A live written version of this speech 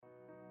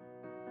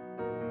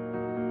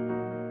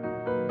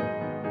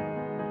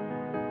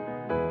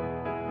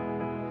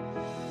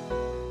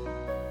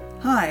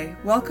Hi,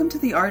 welcome to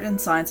the Art and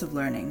Science of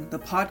Learning, the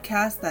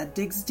podcast that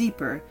digs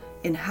deeper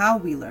in how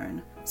we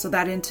learn, so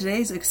that in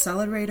today's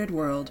accelerated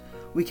world,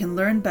 we can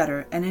learn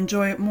better and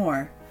enjoy it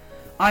more.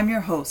 I'm your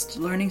host,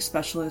 learning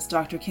specialist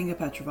Dr. Kinga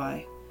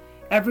Petrovai.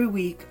 Every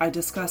week, I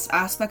discuss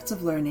aspects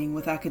of learning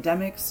with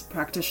academics,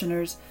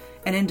 practitioners,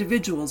 and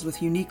individuals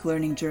with unique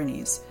learning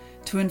journeys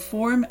to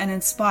inform and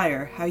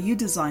inspire how you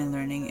design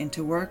learning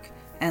into work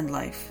and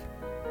life.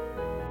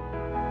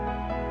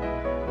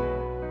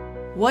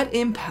 What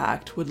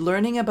impact would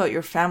learning about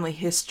your family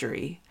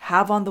history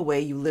have on the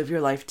way you live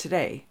your life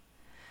today?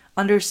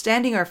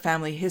 Understanding our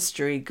family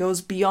history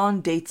goes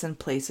beyond dates and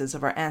places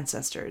of our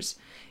ancestors.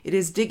 It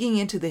is digging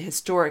into the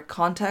historic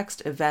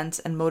context, events,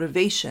 and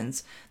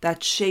motivations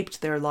that shaped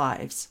their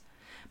lives.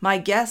 My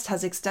guest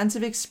has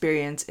extensive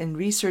experience in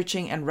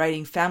researching and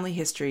writing family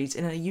histories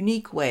in a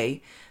unique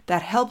way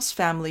that helps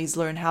families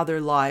learn how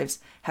their lives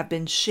have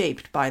been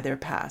shaped by their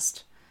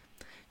past.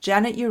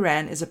 Janet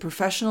Uren is a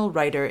professional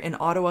writer in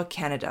Ottawa,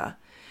 Canada.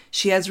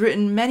 She has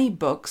written many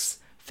books,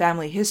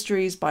 family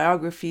histories,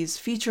 biographies,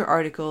 feature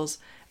articles,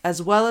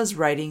 as well as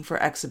writing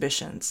for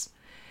exhibitions.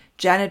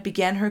 Janet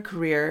began her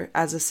career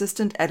as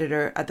assistant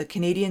editor at the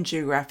Canadian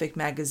Geographic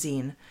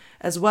magazine,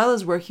 as well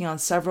as working on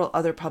several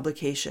other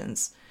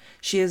publications.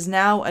 She is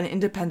now an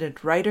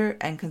independent writer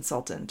and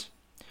consultant.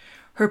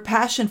 Her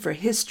passion for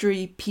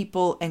history,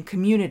 people, and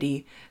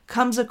community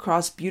comes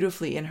across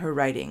beautifully in her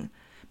writing,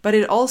 but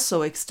it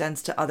also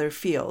extends to other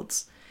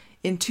fields.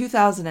 In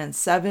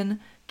 2007,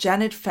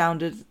 Janet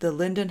founded the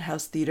Linden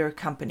House Theatre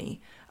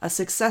Company, a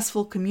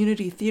successful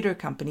community theatre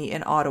company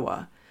in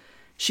Ottawa.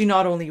 She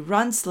not only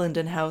runs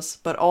Linden House,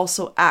 but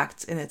also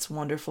acts in its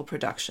wonderful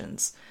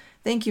productions.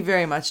 Thank you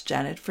very much,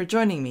 Janet, for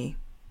joining me.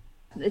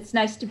 It's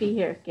nice to be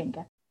here,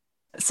 Kinga.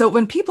 So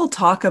when people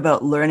talk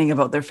about learning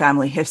about their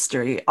family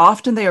history,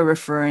 often they are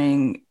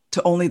referring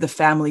to only the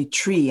family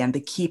tree and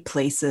the key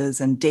places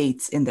and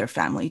dates in their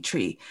family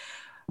tree.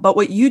 But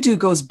what you do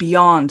goes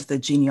beyond the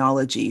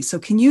genealogy. So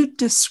can you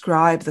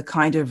describe the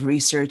kind of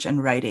research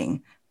and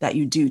writing that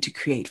you do to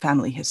create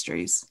family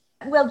histories?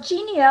 Well,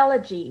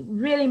 genealogy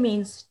really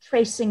means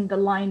tracing the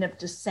line of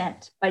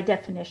descent by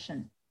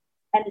definition.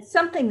 And it's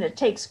something that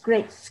takes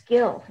great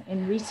skill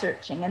in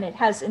researching, and it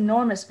has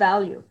enormous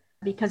value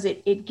because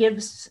it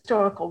gives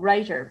historical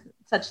writer,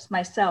 such as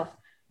myself,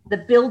 the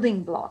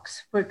building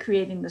blocks for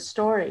creating the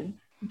story.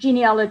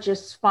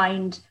 Genealogists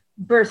find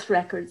birth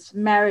records,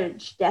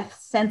 marriage, death,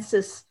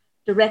 census,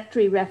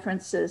 directory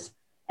references,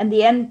 and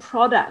the end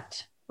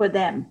product for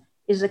them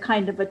is a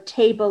kind of a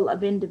table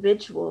of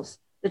individuals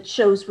that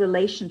shows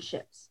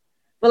relationships.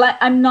 Well,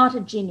 I'm not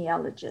a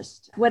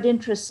genealogist. What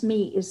interests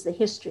me is the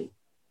history.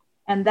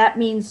 And that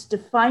means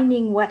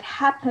defining what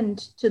happened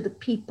to the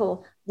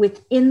people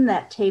within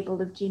that table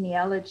of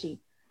genealogy.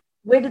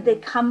 Where did they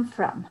come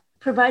from?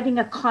 Providing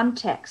a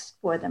context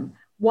for them.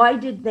 Why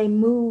did they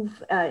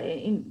move?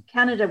 In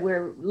Canada,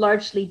 we're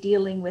largely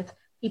dealing with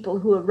people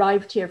who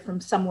arrived here from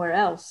somewhere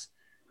else.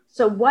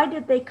 So why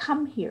did they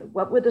come here?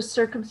 What were the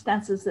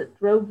circumstances that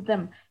drove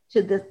them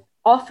to the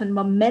often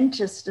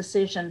momentous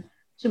decision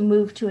to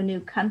move to a new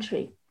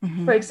country?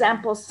 Mm-hmm. For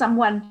example,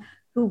 someone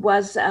who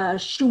was a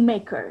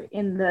shoemaker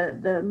in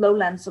the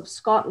lowlands of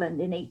Scotland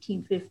in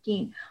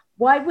 1815,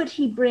 why would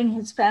he bring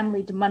his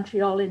family to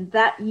Montreal in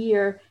that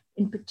year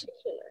in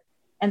particular?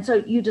 And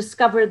so you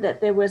discover that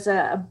there was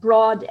a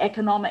broad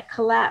economic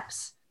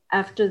collapse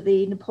after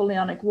the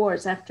Napoleonic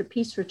Wars, after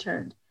peace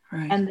returned.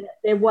 Right. And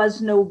there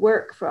was no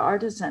work for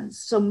artisans.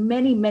 So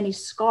many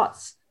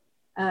Scots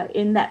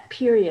in that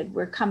period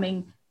were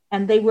coming,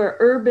 and they were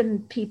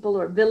urban people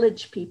or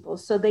village people.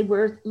 So they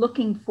were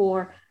looking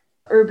for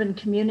urban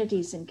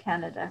communities in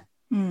Canada.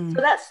 Mm. So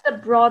that's the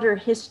broader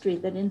history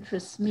that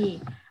interests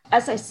me.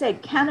 As I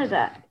said,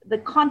 Canada, the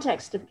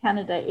context of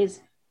Canada is,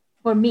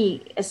 for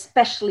me,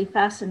 especially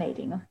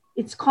fascinating.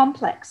 It's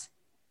complex.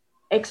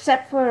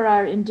 Except for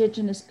our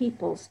Indigenous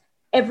peoples,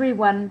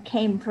 everyone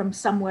came from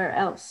somewhere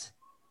else,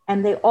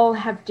 and they all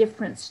have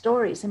different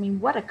stories. I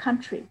mean, what a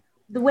country.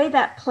 The way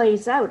that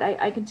plays out,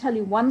 I can tell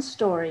you one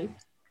story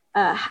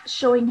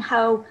showing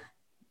how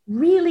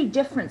really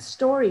different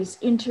stories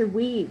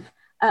interweave.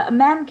 A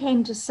man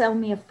came to sell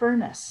me a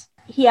furnace.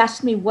 He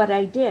asked me what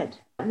I did.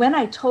 When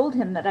I told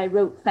him that I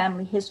wrote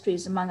family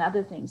histories, among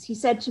other things, he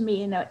said to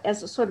me,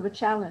 as a sort of a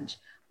challenge,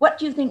 what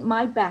do you think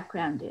my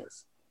background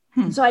is?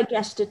 And so I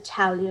guessed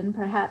Italian,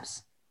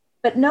 perhaps.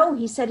 But no,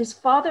 he said his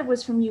father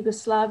was from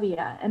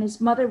Yugoslavia and his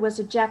mother was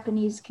a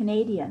Japanese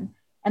Canadian,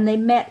 and they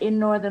met in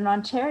Northern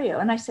Ontario.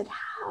 And I said,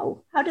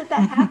 how? How did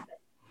that happen?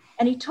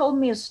 And he told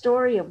me a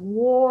story of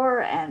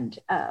war and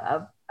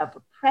of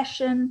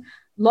oppression,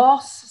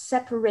 loss,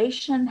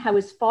 separation, how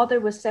his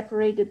father was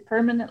separated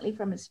permanently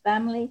from his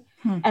family,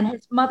 and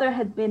his mother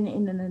had been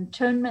in an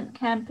internment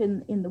camp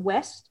in the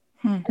West.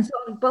 And so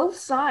on both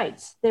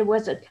sides, there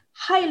was a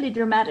highly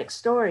dramatic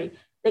story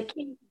that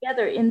came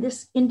together in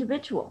this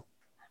individual.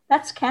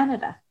 That's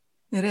Canada.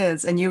 It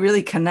is. And you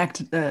really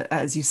connect,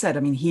 as you said, I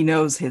mean, he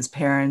knows his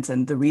parents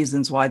and the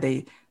reasons why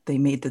they they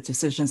made the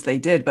decisions they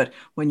did. But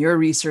when you're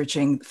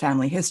researching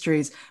family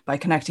histories, by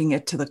connecting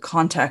it to the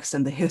context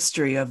and the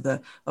history of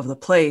the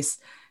place,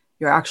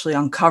 you're actually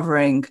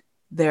uncovering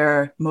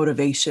their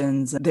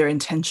motivations, their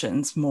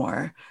intentions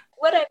more.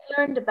 What I've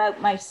learned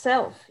about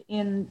myself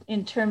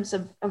in terms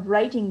of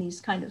writing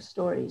these kind of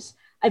stories,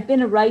 I've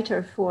been a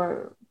writer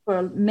for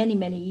many,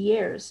 many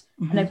years.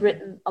 And I've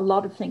written a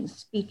lot of things,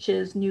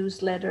 speeches,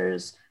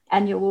 newsletters,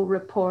 annual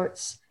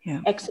reports,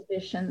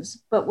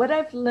 exhibitions. But what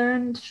I've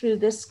learned through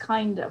this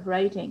kind of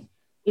writing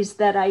is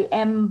that I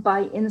am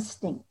by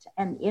instinct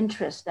and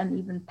interest and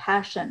even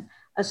passion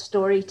a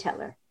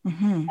storyteller.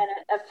 And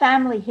a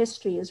family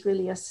history is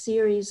really a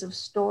series of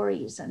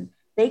stories, and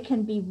they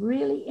can be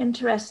really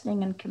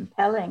interesting and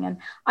compelling. And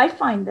I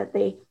find that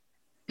they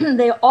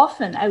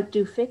often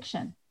outdo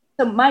fiction.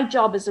 So my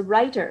job as a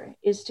writer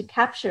is to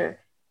capture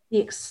the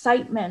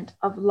excitement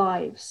of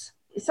lives.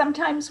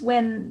 Sometimes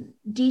when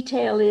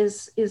detail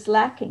is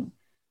lacking,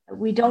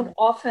 we don't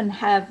often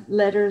have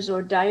letters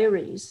or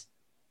diaries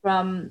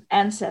from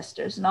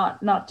ancestors,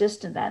 not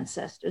distant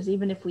ancestors,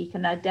 even if we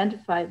can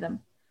identify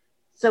them.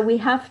 So we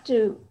have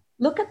to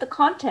look at the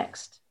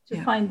context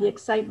to find the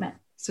excitement.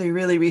 So you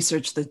really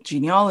research the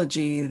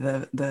genealogy,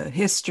 the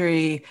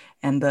history,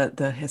 and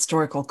the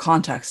historical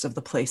context of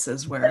the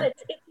places where... But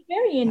it's a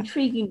very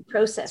intriguing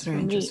process for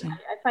me.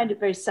 I find it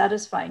very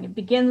satisfying. It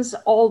begins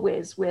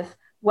always with,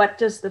 what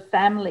does the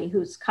family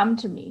who's come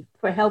to me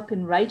for help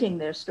in writing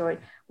their story,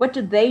 what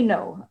do they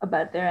know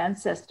about their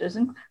ancestors?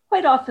 And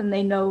quite often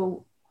they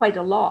know quite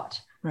a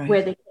lot,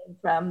 where they came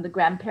from, the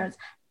grandparents.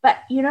 But,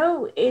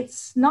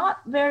 it's not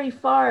very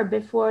far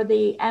before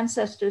the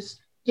ancestors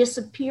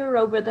disappear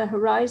over the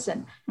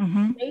horizon.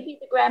 Maybe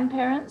the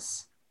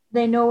grandparents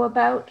they know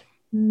about,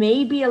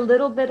 maybe a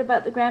little bit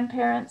about the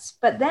grandparents,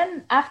 but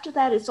then after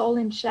that, it's all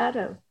in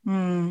shadow.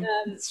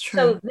 That's true.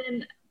 So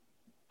then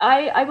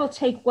I will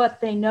take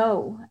what they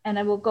know and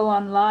I will go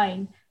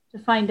online to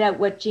find out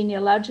what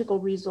genealogical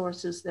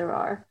resources there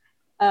are.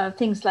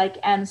 Things like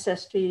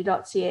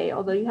ancestry.ca,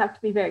 although you have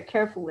to be very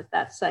careful with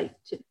that site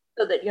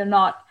so that you're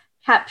not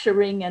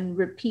capturing and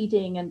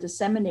repeating and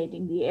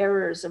disseminating the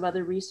errors of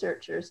other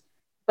researchers,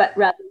 but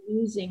rather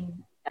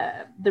using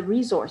the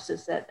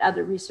resources that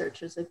other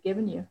researchers have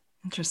given you.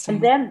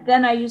 Interesting. And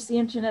then I use the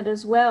internet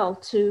as well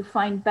to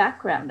find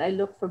background. I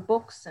look for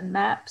books and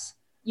maps.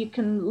 You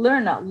can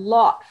learn a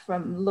lot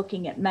from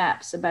looking at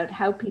maps about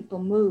how people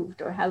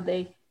moved or how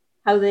they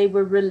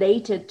were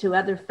related to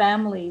other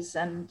families,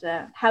 and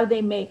how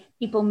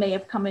people may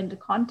have come into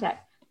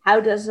contact. How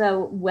does a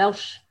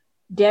Welsh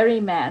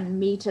dairyman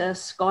meet a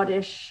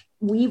Scottish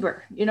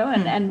weaver,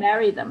 and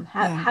marry them?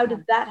 How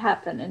did that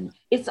happen? And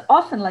it's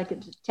often like a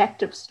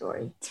detective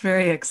story. It's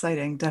very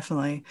exciting,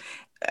 definitely.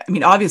 I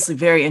mean, obviously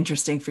very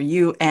interesting for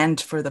you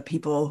and for the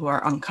people who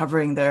are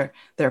uncovering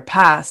their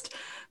past.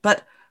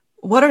 But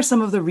what are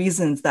some of the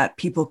reasons that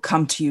people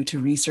come to you to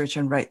research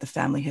and write the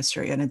family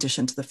history, in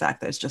addition to the fact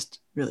that it's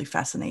just really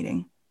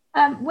fascinating?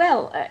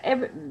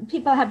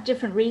 People have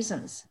different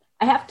reasons.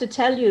 I have to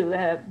tell you,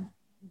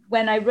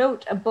 when I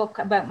wrote a book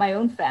about my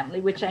own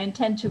family, which I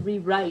intend to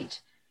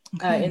rewrite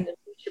in the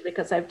future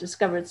because I've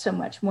discovered so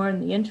much more in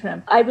the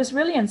interim, I was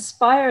really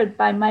inspired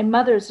by my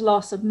mother's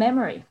loss of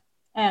memory.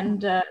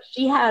 And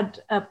she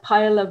had a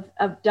pile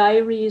of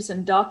diaries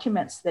and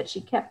documents that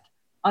she kept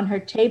on her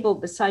table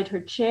beside her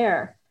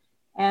chair.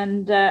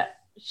 And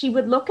she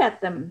would look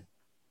at them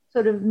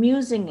sort of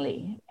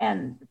musingly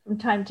and from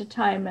time to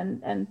time.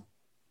 And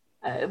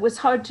it was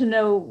hard to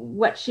know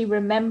what she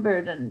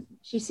remembered, and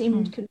she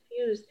seemed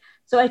confused.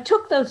 So I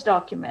took those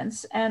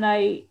documents and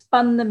I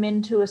spun them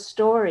into a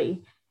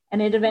story,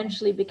 and it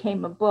eventually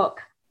became a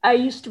book. I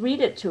used to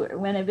read it to her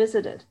when I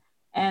visited,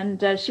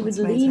 and she would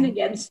lean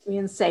against me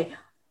and say,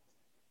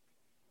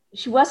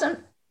 she wasn't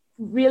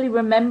really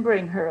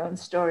remembering her own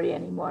story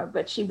anymore,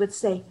 but she would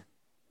say,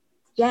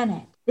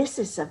 "Janet, this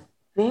is a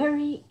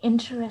very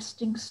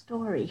interesting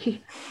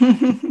story."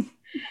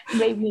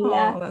 Made me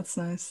laugh. Oh, that's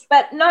nice.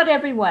 But not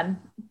everyone,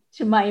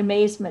 to my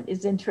amazement,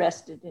 is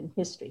interested in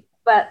history.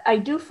 But I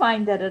do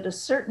find that at a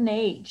certain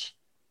age,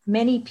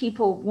 many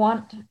people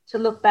want to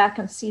look back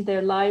and see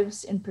their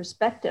lives in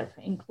perspective,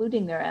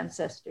 including their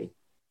ancestry.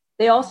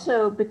 They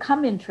also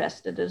become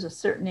interested at a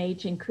certain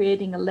age in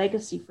creating a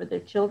legacy for their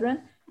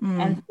children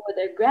and for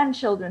their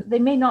grandchildren. They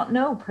may not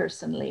know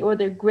personally, or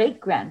their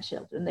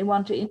great-grandchildren. They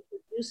want to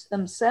introduce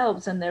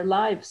themselves and their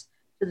lives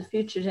to the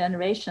future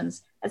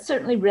generations. It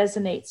certainly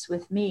resonates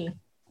with me.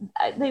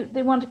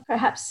 They want to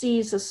perhaps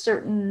seize a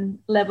certain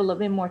level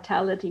of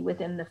immortality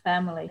within the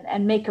family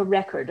and make a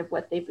record of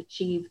what they've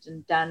achieved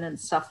and done and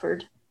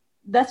suffered.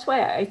 That's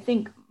why I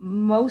think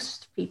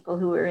most people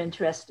who are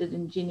interested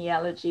in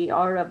genealogy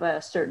are of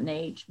a certain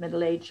age,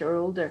 middle age or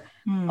older.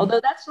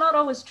 Although that's not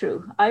always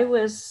true. I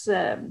was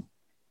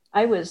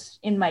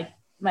in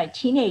my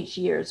teenage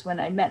years when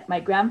I met my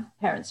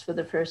grandparents for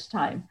the first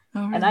time.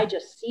 Oh, really? And I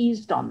just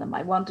seized on them.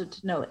 I wanted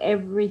to know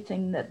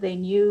everything that they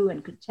knew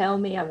and could tell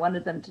me. I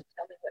wanted them to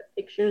tell me what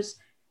pictures,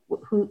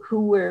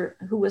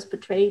 who was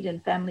portrayed in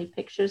family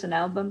pictures and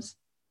albums.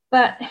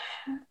 But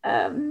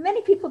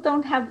many people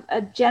don't have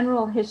a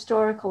general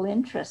historical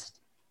interest.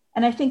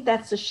 And I think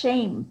that's a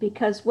shame,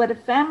 because what a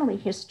family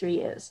history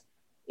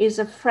is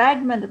a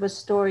fragment of a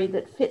story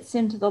that fits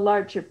into the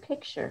larger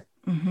picture.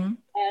 Mm-hmm.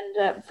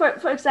 And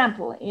for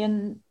example,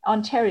 in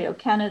Ontario,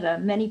 Canada,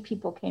 many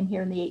people came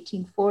here in the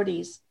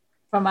 1840s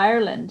from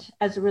Ireland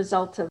as a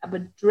result of a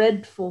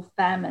dreadful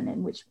famine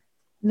in which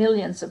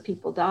millions of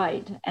people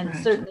died, and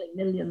Right. certainly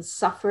millions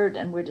suffered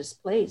and were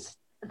displaced.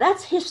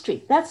 That's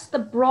history. That's the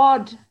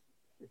broad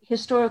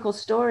historical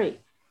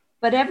story.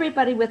 But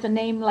everybody with a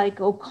name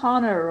like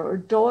O'Connor or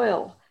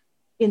Doyle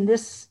in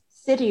this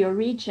city or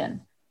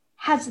region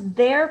has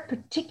their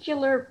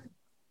particular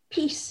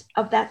piece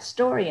of that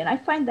story. And I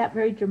find that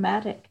very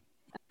dramatic.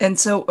 And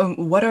so,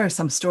 what are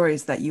some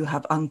stories that you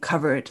have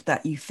uncovered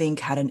that you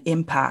think had an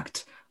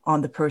impact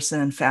on the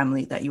person and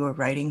family that you were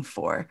writing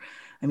for?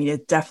 I mean,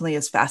 it definitely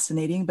is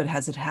fascinating, but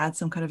has it had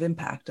some kind of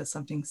impact? Does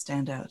something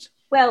stand out?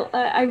 Well,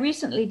 I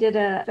recently did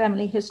a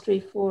family history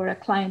for a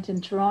client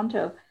in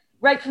Toronto.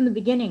 Right from the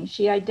beginning,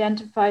 she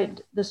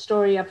identified the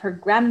story of her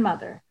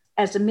grandmother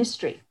as a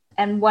mystery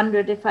and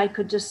wondered if I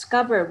could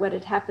discover what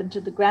had happened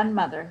to the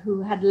grandmother,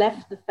 who had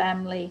left the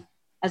family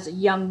as a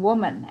young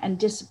woman and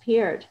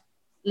disappeared,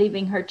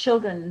 leaving her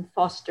children in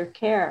foster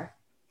care.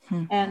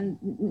 And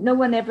no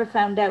one ever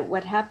found out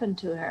what happened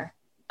to her.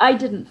 I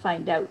didn't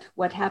find out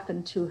what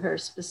happened to her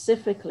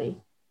specifically,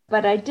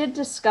 but I did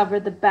discover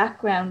the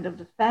background of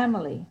the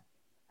family.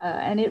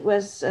 And it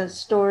was a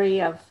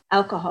story of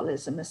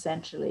alcoholism,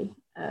 essentially.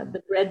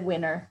 The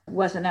breadwinner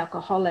was an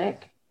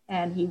alcoholic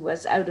and he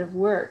was out of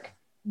work.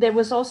 There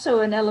was also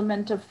an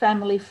element of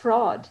family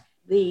fraud.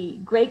 The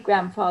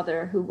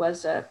great-grandfather, who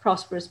was a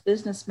prosperous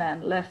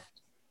businessman,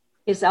 left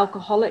his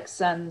alcoholic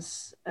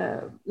son's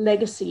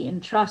legacy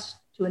in trust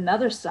to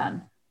another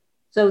son,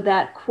 so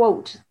that,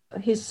 quote,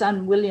 his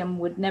son William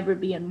would never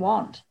be in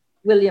want,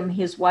 William,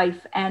 his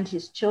wife, and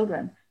his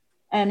children.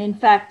 And in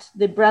fact,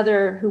 the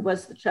brother who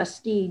was the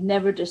trustee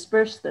never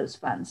dispersed those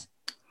funds.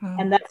 Wow.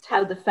 And that's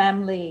how the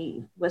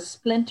family was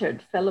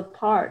splintered, fell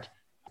apart.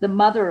 The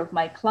mother of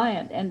my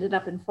client ended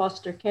up in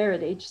foster care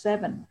at age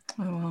 7.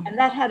 Oh. And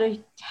that had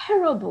a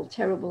terrible,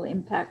 terrible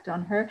impact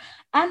on her.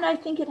 And I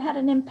think it had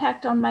an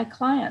impact on my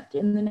client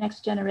in the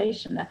next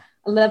generation,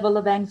 a level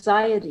of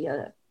anxiety,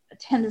 a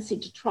tendency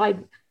to try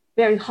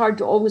very hard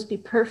to always be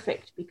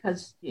perfect,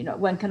 because, you know,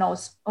 one can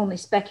always only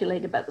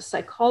speculate about the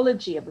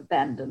psychology of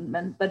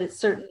abandonment, but it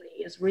certainly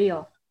is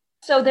real.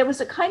 So there was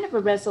a kind of a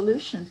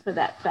resolution for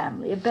that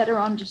family, a better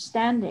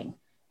understanding.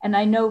 And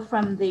I know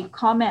from the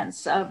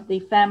comments of the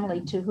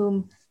family to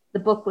whom the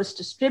book was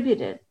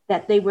distributed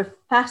that they were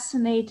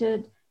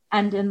fascinated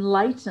and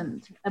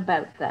enlightened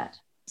about that.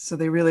 So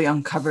they really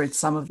uncovered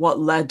some of what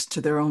led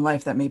to their own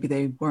life that maybe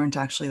they weren't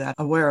actually that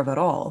aware of at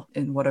all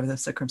in whatever the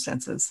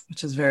circumstances,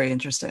 which is very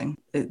interesting.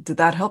 Did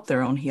that help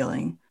their own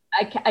healing?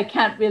 I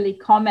can't really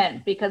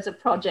comment because a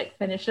project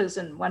finishes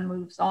and one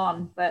moves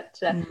on, but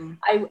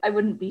I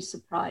wouldn't be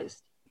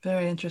surprised.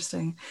 Very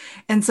interesting.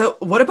 And so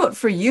what about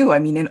for you? I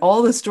mean, in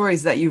all the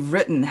stories that you've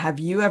written, have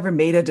you ever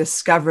made a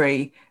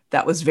discovery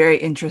that was very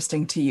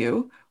interesting to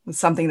you? Was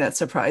something that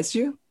surprised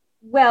you?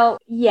 Well,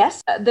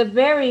 yes. The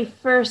very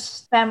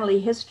first family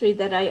history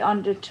that I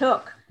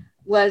undertook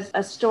was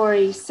a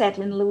story set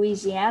in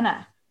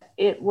Louisiana.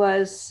 It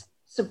was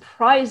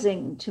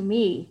surprising to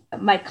me.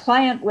 My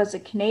client was a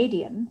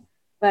Canadian,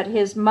 but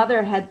his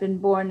mother had been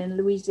born in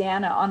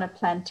Louisiana on a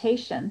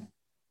plantation.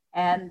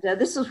 And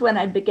this is when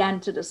I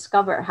began to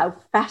discover how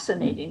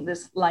fascinating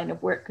this line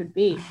of work could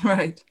be.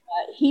 Right.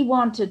 He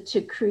wanted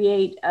to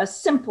create a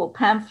simple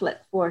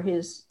pamphlet for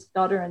his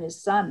daughter and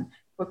his son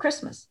for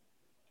Christmas.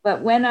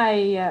 But when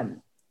I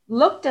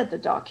looked at the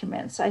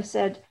documents, I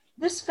said,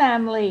 this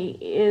family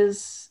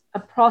is a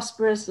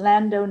prosperous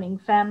landowning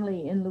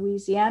family in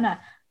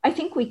Louisiana. I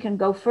think we can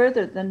go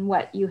further than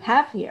what you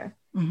have here.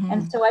 Mm-hmm.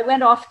 And so I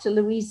went off to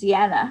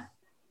Louisiana,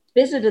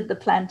 visited the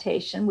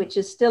plantation, which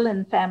is still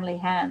in family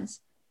hands,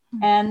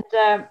 and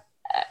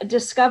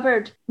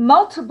discovered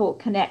multiple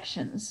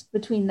connections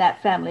between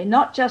that family,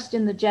 not just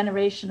in the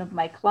generation of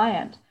my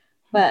client,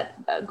 but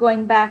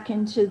going back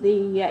into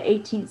the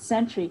 18th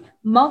century,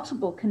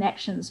 multiple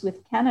connections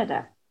with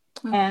Canada.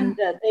 Okay. And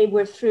they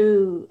were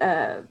through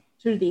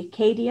the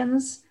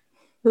Acadians,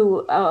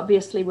 who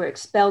obviously were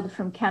expelled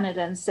from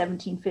Canada in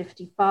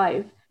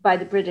 1755 by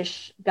the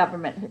British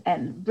government,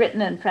 and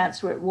Britain and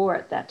France were at war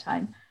at that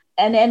time,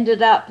 and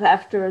ended up,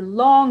 after a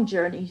long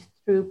journey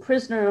through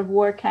prisoner of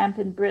war camp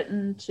in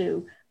Britain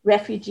to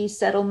refugee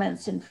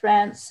settlements in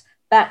France,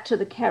 back to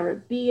the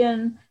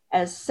Caribbean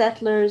as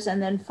settlers,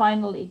 and then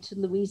finally to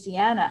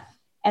Louisiana.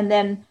 And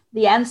then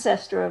the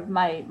ancestor of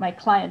my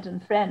client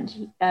and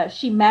friend,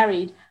 she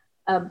married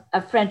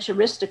a French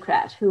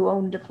aristocrat who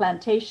owned a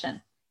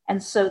plantation.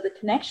 And so the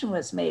connection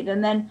was made.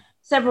 And then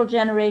several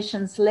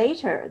generations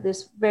later,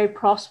 this very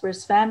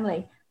prosperous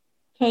family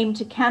came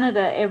to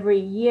Canada every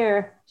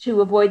year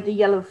to avoid the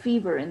yellow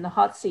fever in the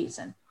hot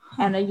season.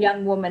 And a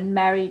young woman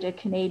married a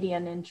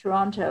Canadian in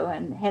Toronto,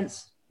 and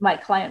hence my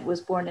client was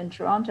born in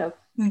Toronto.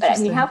 But I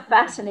mean, how Interesting.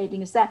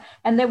 fascinating is that?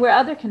 And there were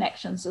other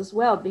connections as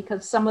well,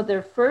 because some of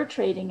their fur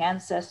trading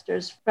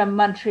ancestors from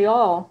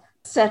Montreal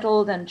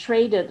settled and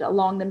traded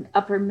along the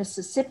upper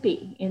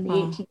Mississippi in the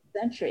Oh. 18th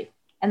century.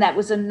 And that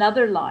was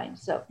another line.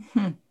 So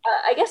Hmm.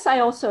 I guess I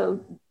also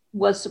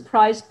was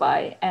surprised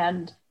by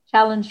and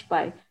challenged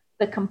by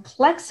the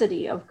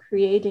complexity of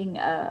creating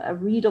a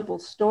readable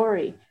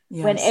story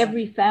when Yes.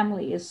 every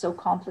family is so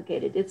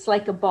complicated. It's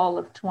like a ball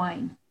of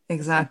twine.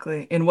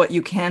 Exactly. In what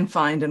you can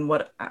find and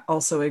what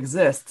also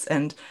exists.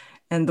 And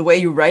the way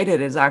you write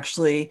it is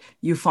actually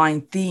you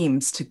find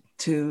themes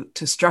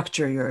to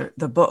structure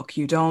the book.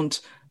 You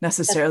don't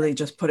necessarily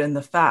just put in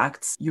the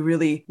facts. You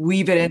really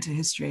weave it into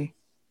history.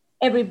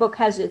 Every book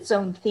has its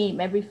own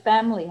theme. Every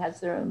family has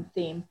their own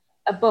theme.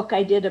 A book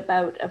I did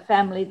about a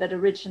family that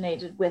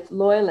originated with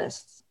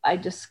loyalists. I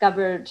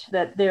discovered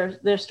that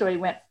their story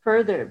went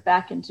further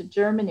back into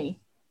Germany,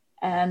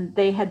 and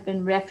they had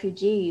been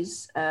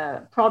refugees,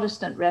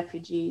 Protestant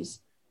refugees,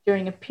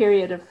 during a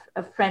period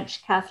of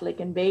French Catholic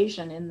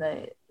invasion in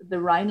the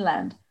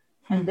Rhineland.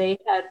 Hmm. And they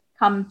had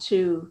come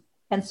to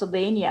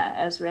Pennsylvania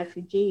as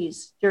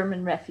refugees,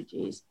 German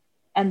refugees,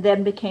 and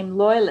then became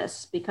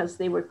loyalists because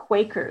they were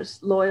Quakers,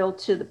 loyal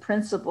to the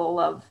principle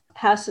of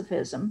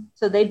pacifism.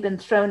 So they'd been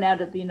thrown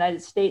out of the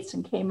United States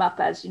and came up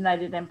as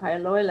United Empire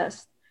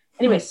loyalists.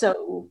 Anyway, Hmm.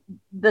 so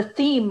the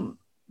theme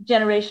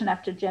generation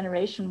after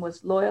generation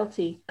was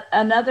loyalty.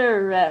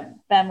 Another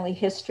family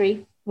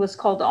history was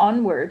called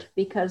Onward,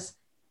 because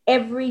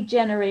every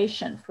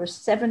generation, for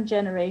 7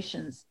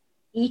 generations,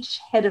 each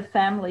head of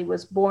family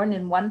was born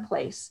in one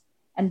place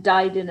and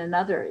died in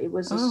another. It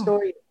was a Oh.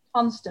 story of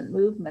constant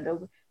movement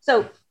over.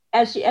 So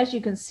as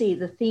you can see,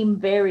 the theme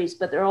varies,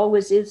 but there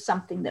always is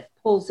something that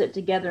pulls it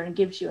together and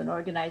gives you an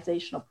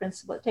organizational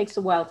principle. It takes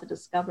a while to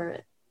discover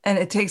it. And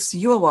it takes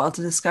you a while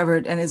to discover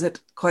it. And is it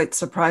quite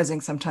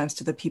surprising sometimes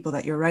to the people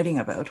that you're writing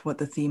about what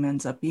the theme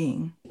ends up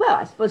being? Well,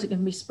 I suppose it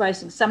can be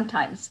surprising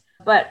sometimes,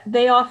 but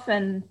they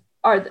often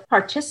are the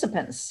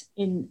participants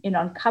in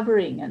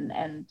uncovering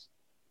and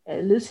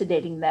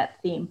elucidating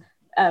that theme.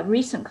 A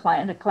recent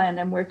client, a client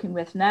I'm working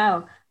with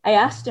now, I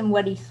asked him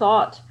what he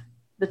thought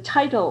the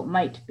title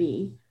might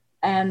be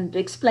and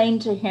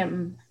explained to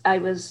him I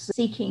was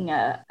seeking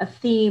a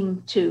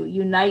theme to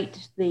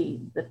unite the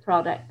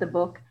product, the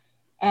book.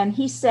 And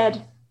he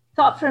said,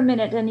 thought for a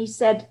minute, and he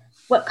said,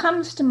 what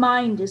comes to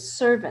mind is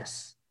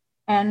service.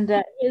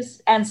 And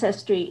his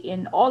ancestry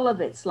in all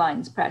of its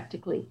lines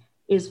practically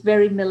is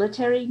very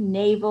military,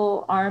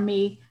 naval,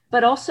 army,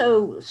 but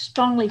also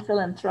strongly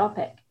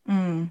philanthropic.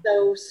 Mm.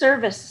 So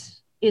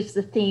service is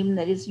the theme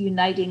that is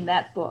uniting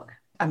that book.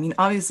 I mean,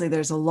 obviously,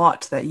 there's a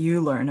lot that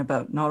you learn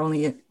about not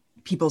only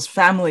people's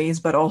families,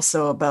 but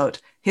also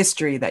about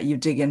history that you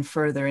dig in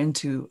further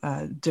into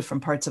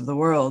different parts of the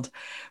world.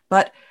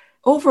 But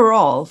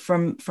overall,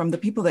 from the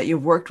people that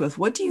you've worked with,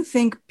 what do you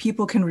think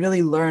people can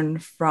really learn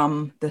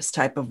from this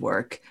type of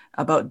work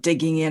about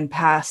digging in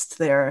past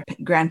their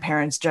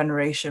grandparents'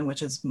 generation,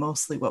 which is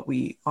mostly what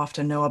we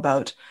often know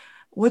about?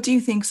 What do you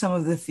think some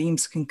of the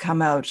themes can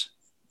come out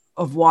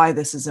of why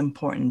this is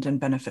important and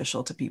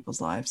beneficial to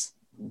people's lives?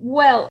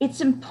 Well,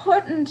 it's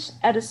important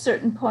at a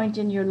certain point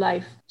in your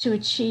life to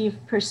achieve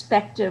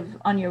perspective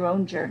on your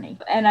own journey.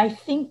 And I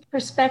think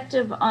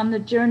perspective on the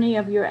journey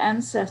of your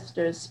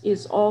ancestors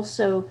is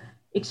also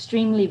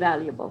extremely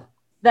valuable.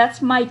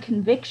 That's my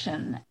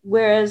conviction.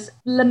 Whereas,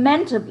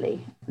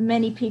 lamentably,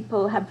 many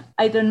people have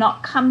either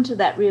not come to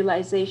that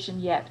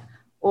realization yet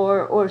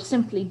or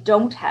simply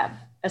don't have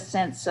a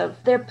sense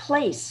of their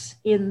place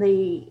in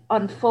the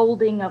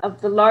unfolding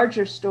of the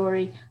larger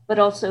story, but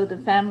also the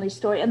family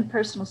story and the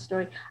personal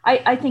story.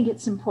 I think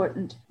it's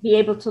important to be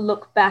able to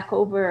look back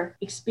over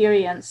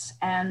experience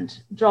and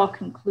draw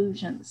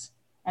conclusions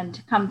and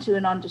to come to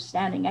an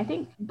understanding. I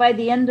think by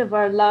the end of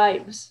our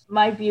lives,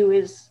 my view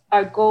is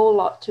our goal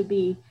ought to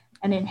be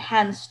an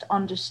enhanced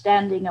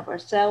understanding of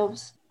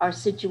ourselves, our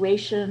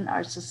situation,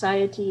 our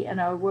society, and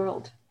our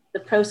world.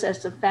 The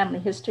process of family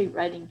history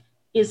writing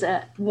is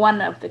one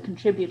of the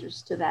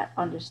contributors to that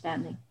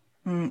understanding.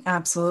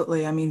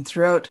 Absolutely. I mean,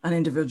 throughout an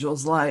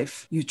individual's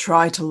life, you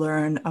try to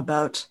learn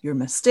about your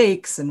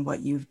mistakes and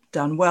what you've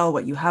done well,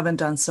 what you haven't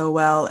done so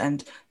well,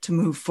 and to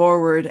move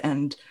forward.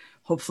 And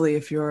hopefully,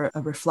 if you're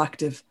a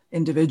reflective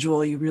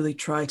individual, you really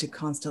try to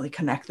constantly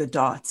connect the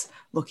dots,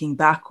 looking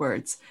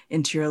backwards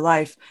into your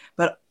life.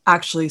 But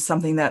actually,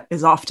 something that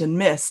is often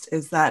missed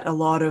is that a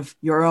lot of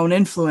your own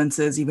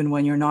influences, even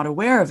when you're not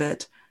aware of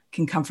it,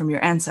 can come from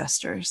your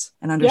ancestors.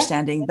 And Yes,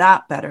 understanding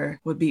that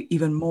better would be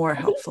even more I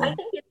helpful. think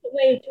it's a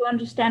way to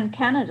understand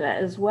Canada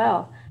as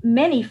well.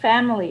 Many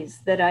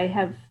families that I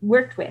have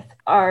worked with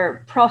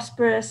are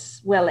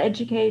prosperous, well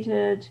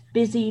educated,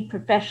 busy,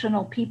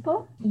 professional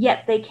people,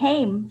 yet they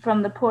came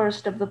from the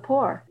poorest of the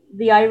poor.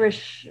 The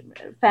Irish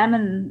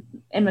famine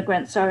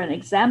immigrants are an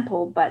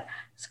example, but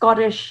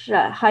Scottish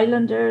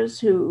Highlanders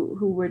who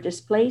were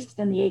displaced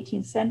in the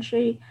 18th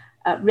century,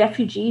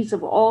 refugees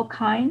of all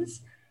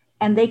kinds.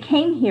 And they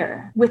came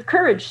here with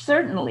courage,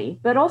 certainly,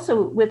 but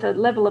also with a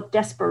level of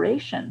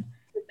desperation,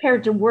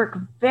 prepared to work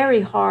very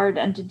hard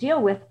and to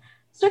deal with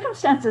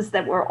circumstances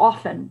that were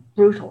often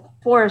brutal.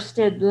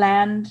 Forested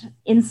land,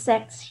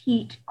 insects,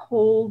 heat,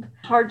 cold,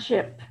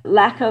 hardship,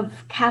 lack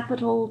of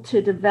capital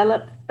to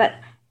develop, but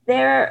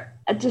their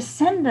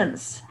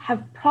descendants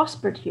have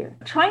prospered here.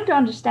 Trying to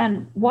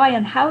understand why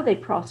and how they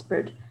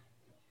prospered,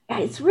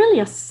 it's really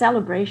a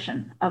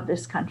celebration of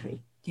this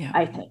country, Yeah.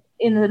 I think.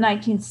 In the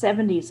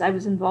 1970s, I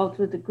was involved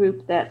with a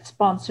group that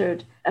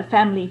sponsored a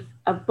family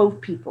of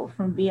boat people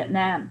from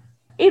Vietnam.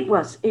 It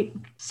was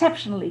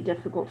exceptionally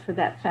difficult for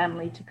that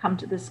family to come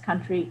to this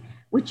country,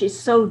 which is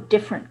so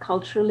different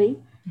culturally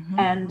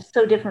and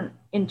so different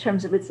in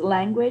terms of its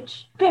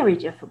language. Very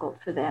difficult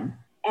for them.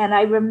 And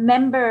I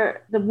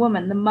remember the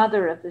woman, the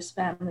mother of this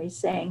family,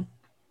 saying,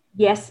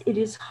 yes, it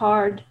is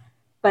hard,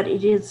 but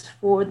it is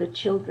for the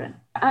children.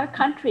 Our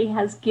country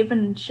has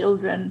given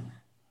children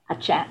a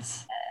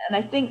chance. And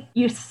I think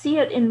you see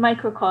it in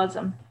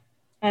microcosm,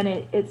 and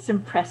it's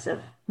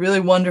impressive.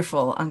 Really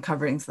wonderful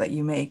uncoverings that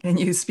you make, and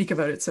you speak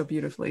about it so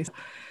beautifully.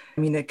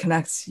 I mean, it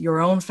connects your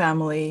own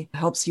family,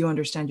 helps you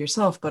understand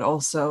yourself, but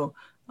also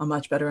a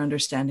much better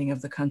understanding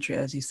of the country,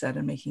 as you said,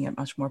 and making it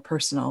much more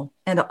personal,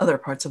 and other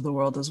parts of the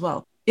world as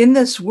well. In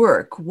this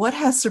work, what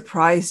has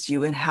surprised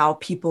you in how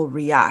people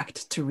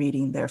react to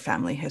reading their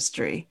family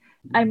history?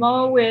 I'm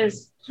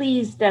always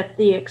pleased at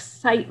the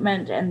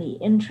excitement and the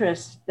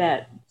interest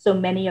that so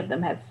many of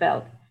them have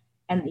felt,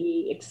 and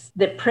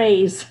the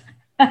praise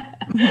that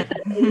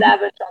they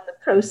lavish on the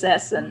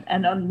process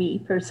and on me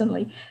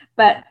personally.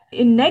 But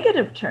in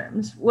negative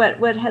terms,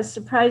 what has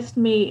surprised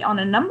me on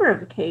a number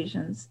of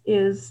occasions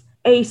is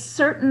a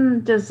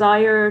certain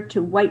desire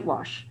to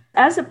whitewash.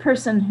 As a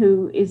person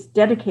who is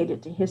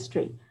dedicated to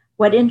history,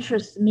 what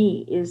interests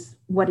me is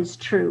what is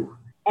true.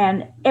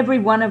 And every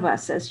one of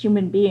us as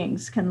human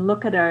beings can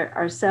look at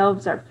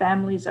ourselves, our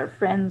families, our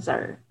friends,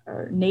 our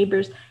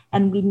neighbors,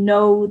 and we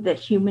know that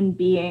human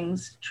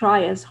beings,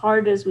 try as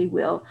hard as we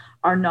will,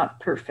 are not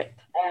perfect.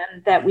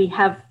 And that we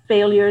have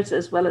failures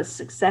as well as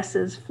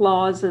successes,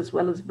 flaws as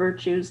well as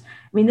virtues.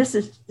 I mean, this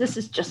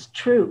is just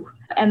true.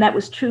 And that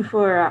was true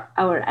for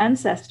our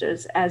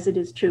ancestors as it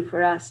is true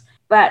for us.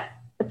 But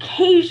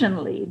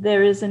occasionally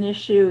there is an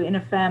issue in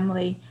a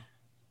family,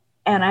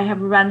 and I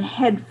have run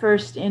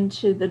headfirst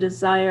into the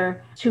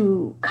desire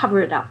to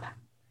cover it up.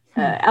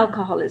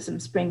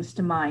 Alcoholism springs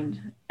to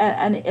mind,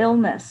 an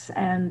illness,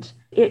 and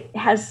it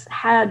has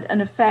had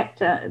an effect.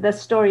 The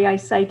story I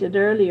cited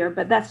earlier,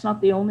 but that's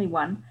not the only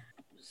one.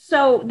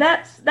 So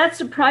that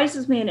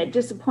surprises me and it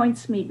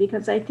disappoints me,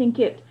 because I think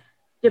it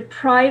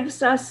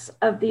deprives us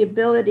of the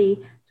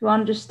ability to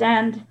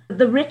understand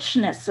the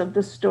richness of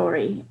the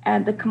story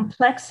and the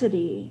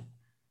complexity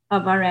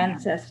of our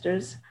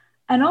ancestors,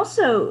 and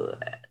also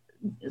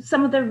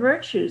some of their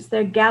virtues,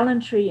 their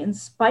gallantry in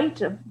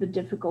spite of the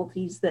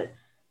difficulties that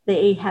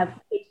they have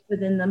faced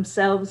within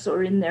themselves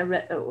or in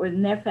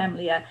their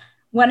family.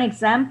 One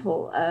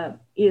example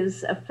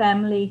is a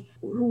family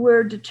who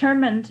were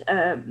determined.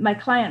 My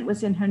client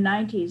was in her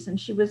 90s, and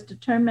she was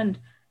determined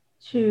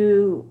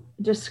to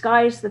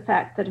disguise the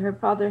fact that her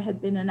father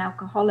had been an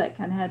alcoholic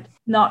and had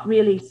not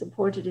really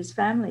supported his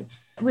family.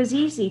 It was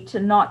easy to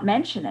not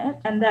mention it,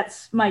 and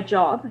that's my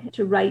job,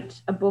 to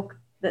write a book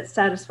that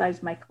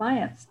satisfies my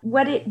clients.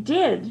 What it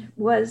did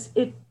was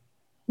it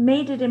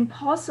made it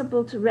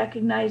impossible to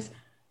recognize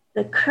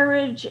the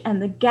courage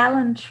and the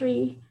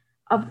gallantry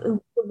of the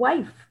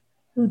wife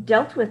who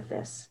dealt with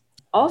this.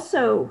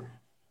 Also,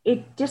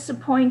 it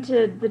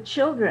disappointed the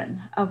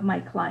children of my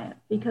client,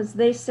 because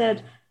they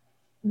said,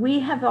 we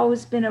have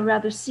always been a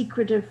rather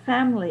secretive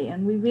family,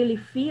 and we really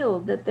feel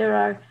that there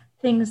are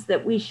things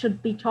that we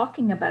should be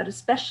talking about,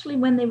 especially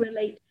when they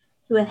relate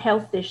to a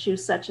health issue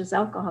such as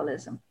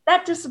alcoholism.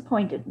 That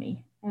disappointed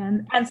me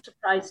and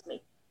surprised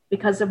me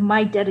because of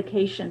my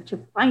dedication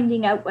to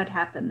finding out what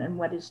happened and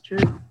what is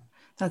true.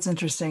 That's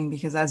interesting,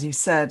 because as you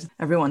said,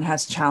 everyone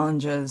has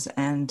challenges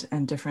and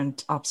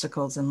different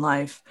obstacles in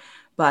life,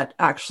 but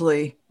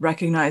actually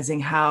recognizing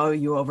how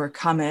you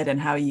overcome it and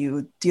how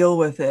you deal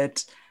with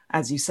it,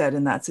 as you said,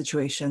 in that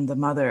situation, the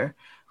mother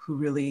who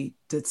really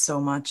did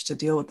so much to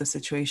deal with the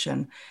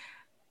situation,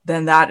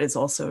 then that is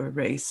also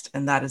erased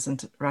and that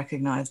isn't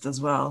recognized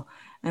as well.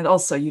 And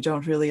also you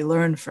don't really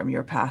learn from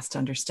your past to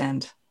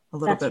understand a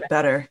little bit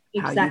better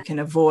how you can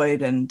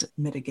avoid and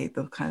mitigate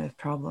those kind of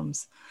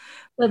problems.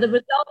 Well, the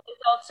result is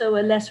also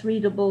a less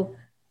readable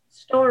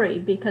story,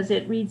 because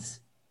it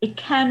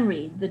can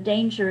read. The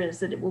danger is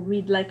that it will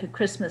read like a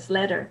Christmas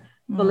letter,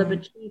 full of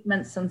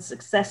achievements and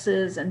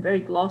successes and very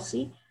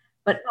glossy,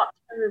 but not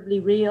terribly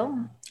real.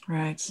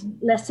 Right.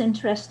 Less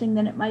interesting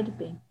than it might have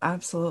been.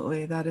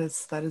 Absolutely. That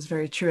is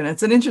very true. And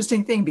it's an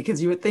interesting thing,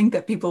 because you would think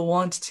that people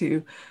want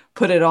to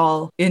put it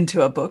all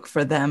into a book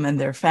for them and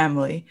their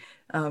family.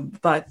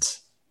 But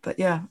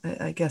yeah,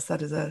 I guess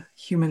that is a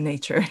human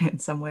nature in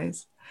some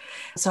ways.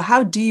 So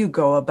how do you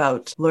go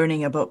about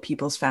learning about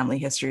people's family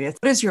history?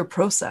 What is your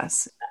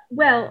process?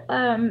 Well,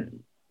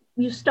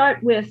 you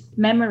start with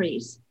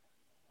memories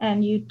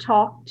and you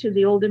talk to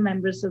the older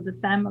members of the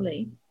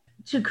family.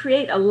 To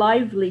create a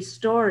lively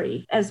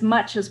story, as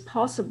much as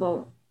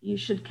possible, you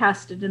should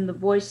cast it in the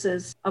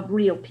voices of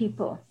real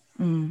people.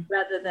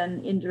 rather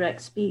than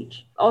indirect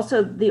speech.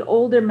 Also, the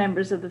older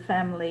members of the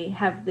family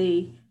have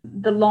the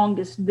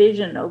longest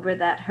vision over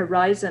that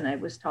horizon I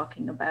was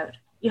talking about.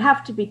 You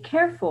have to be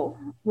careful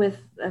with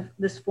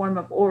this form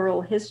of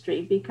oral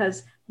history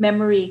because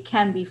memory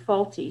can be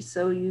faulty.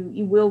 So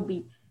you will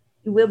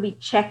be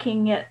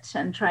checking it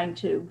and trying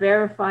to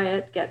verify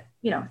it,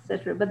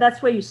 etc. But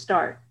that's where you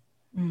start.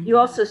 You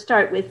also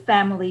start with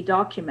family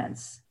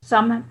documents.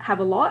 Some have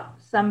a lot,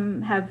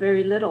 some have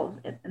very little,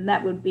 and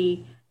that would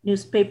be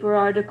newspaper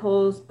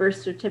articles,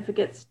 birth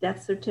certificates,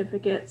 death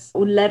certificates,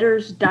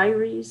 letters,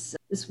 diaries.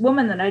 This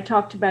woman that I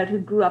talked about who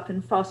grew up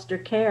in foster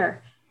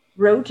care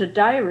wrote a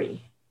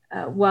diary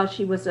while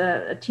she was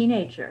a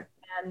teenager.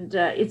 And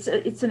it's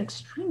an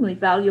extremely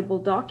valuable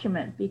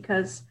document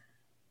because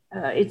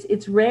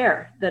it's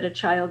rare that a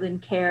child in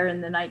care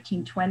in the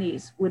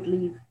 1920s would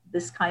leave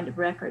this kind of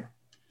record.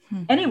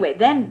 Anyway,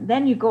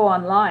 then you go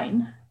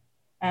online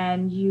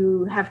and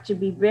you have to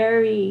be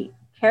very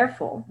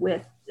careful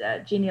with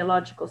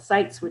genealogical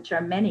sites, which are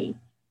many,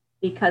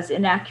 because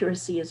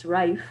inaccuracy is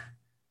rife.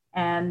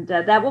 And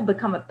that will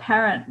become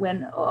apparent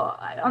when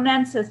on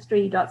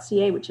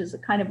ancestry.ca, which is a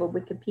kind of a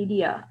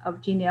Wikipedia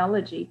of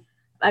genealogy,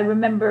 I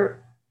remember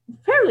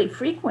fairly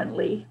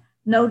frequently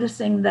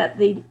noticing that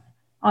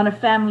on a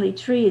family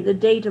tree, the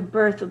date of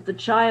birth of the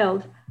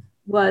child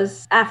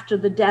was after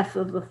the death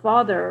of the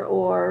father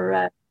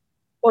or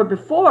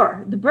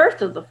before the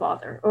birth of the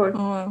father or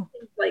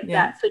things like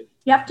that. So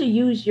you have to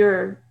use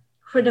your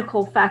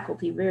critical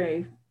faculty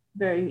very,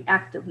 very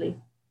actively.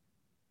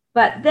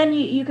 But then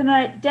you can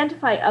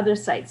identify other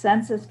sites.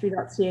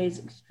 Ancestry.ca is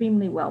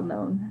extremely well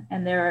known,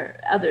 and there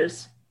are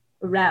others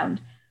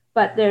around.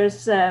 But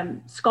there's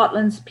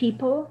Scotland's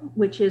People,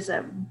 which is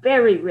a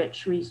very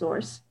rich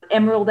resource.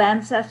 Emerald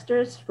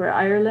Ancestors for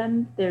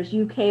Ireland. There's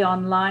UK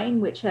Online,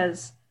 which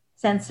has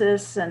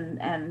census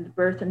and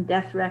birth and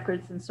death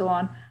records and so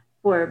on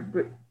for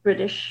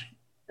British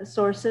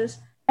sources.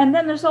 And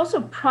then there's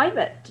also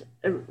private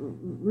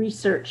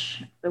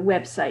research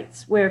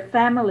websites where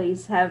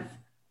families have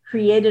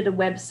created a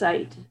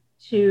website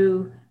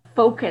to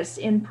focus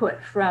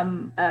input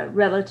from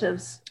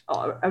relatives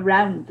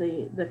around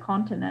the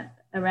continent,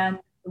 around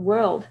the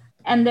world.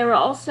 And there are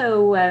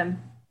also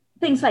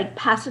things like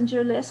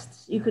passenger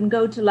lists. You can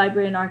go to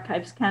Library and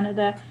Archives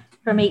Canada.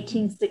 From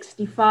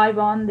 1865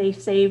 on, they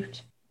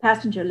saved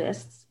passenger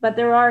lists, but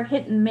there are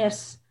hit and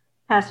miss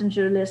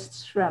passenger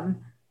lists from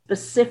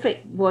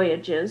specific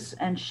voyages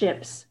and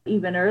ships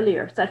even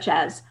earlier, such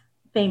as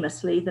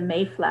famously the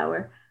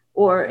Mayflower,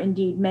 or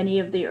indeed many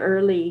of the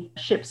early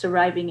ships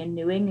arriving in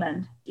New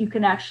England. You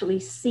can actually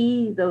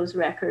see those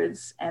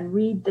records and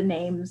read the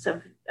names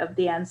of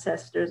the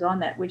ancestors on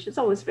that, which is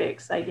always very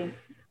exciting.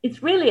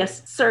 It's really a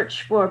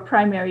search for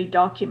primary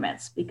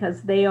documents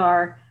because they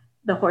are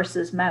the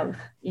horse's mouth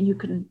and you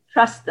can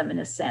trust them in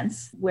a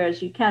sense,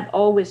 whereas you can't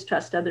always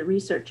trust other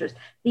researchers.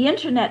 The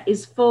internet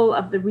is full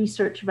of the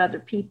research of other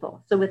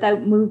people. So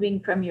without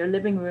moving from your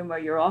living room or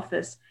your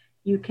office,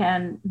 you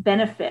can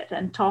benefit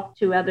and talk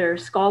to other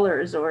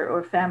scholars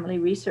or family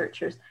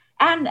researchers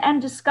and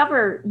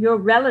discover your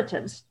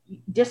relatives,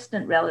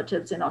 distant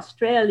relatives in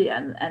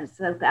Australia and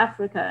South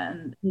Africa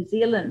and New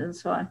Zealand and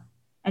so on,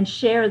 and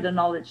share the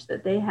knowledge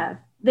that they have.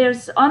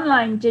 There's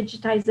online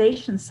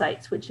digitization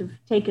sites which have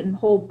taken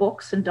whole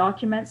books and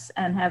documents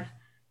and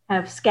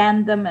have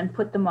scanned them and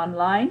put them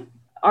online.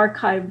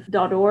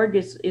 Archive.org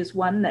is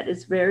one that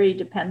is very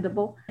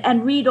dependable.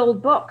 And read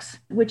old books,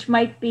 which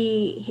might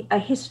be a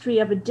history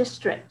of a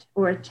district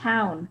or a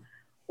town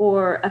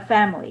or a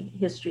family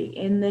history.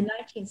 In the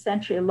 19th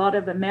century, a lot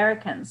of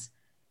Americans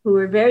who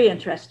were very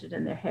interested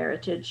in their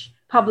heritage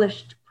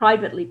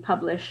privately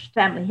published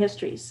family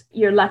histories.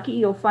 You're lucky,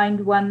 you'll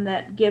find one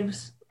that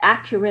gives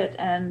accurate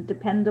and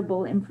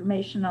dependable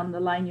information on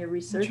the line you're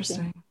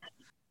researching.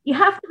 You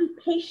have to be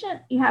patient,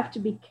 you have to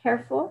be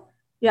careful,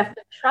 you have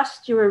to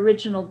trust your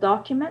original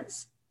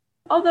documents,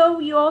 although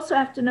you also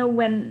have to know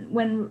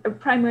when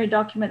primary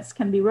documents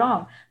can be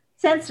wrong.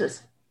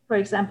 Census, for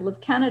example, of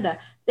Canada,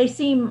 they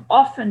seem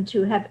often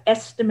to have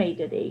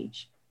estimated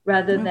age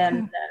rather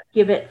than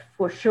give it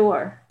for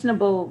sure.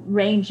 Reasonable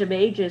range of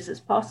ages is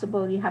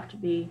possible. You have to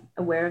be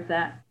aware of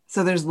that.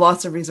 So there's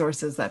lots of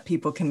resources that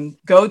people can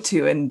go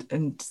to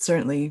and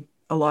certainly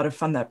a lot of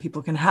fun that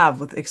people can have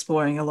with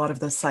exploring a lot of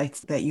the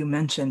sites that you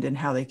mentioned and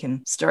how they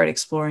can start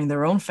exploring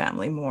their own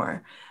family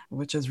more,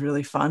 which is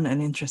really fun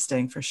and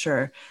interesting for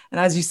sure. And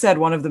as you said,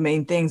 one of the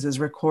main things is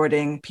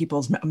recording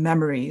people's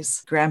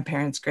memories,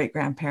 grandparents,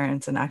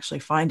 great-grandparents, and actually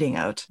finding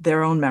out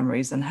their own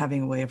memories and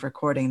having a way of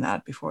recording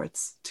that before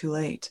it's too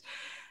late.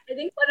 I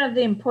think one of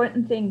the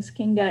important things,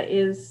 Kinga,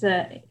 is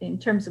in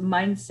terms of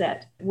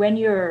mindset, when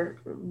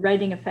you're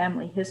writing a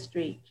family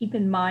history, keep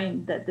in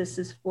mind that this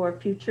is for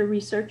future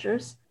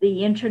researchers.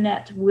 The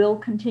internet will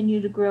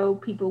continue to grow.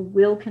 People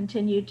will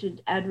continue to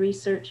add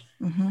research,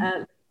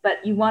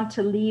 but you want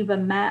to leave a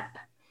map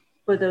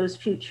for those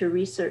future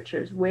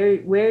researchers,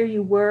 where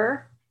you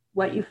were,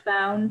 what you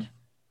found,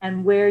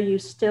 and where you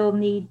still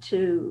need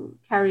to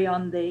carry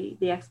on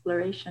the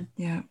exploration.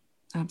 Yeah.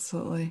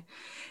 Absolutely.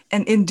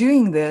 And in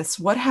doing this,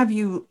 what have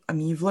you, I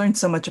mean, you've learned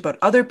so much about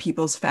other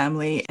people's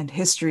family and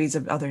histories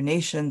of other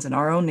nations and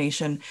our own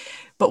nation,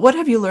 but what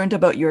have you learned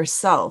about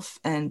yourself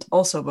and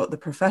also about the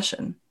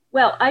profession?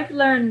 Well, I've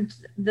learned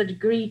the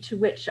degree to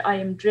which I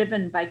am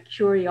driven by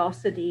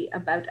curiosity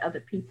about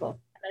other people.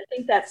 And I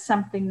think that's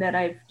something that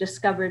I've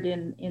discovered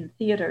in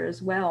theater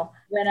as well.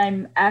 When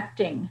I'm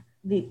acting,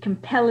 the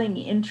compelling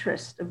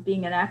interest of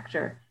being an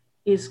actor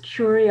is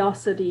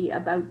curiosity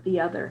about the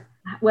other.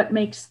 What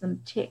makes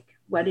them tick?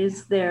 What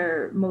is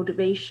their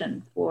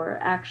motivation for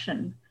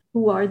action?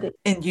 Who are they?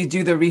 And you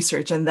do the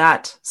research in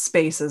that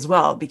space as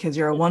well, because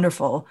you're a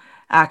wonderful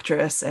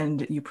actress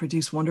and you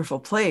produce wonderful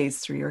plays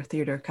through your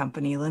theater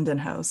company, Linden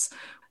House.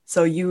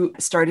 So you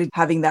started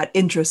having that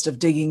interest of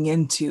digging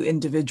into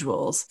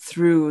individuals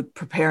through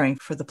preparing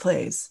for the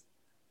plays.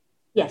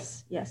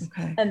 Yes, yes.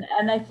 Okay.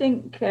 And I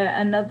think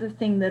another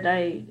thing that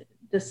I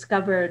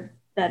discovered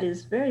that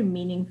is very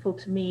meaningful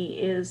to me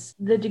is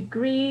the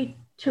degree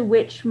to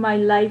which my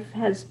life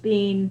has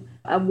been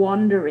a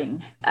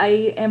wandering.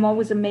 I am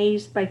always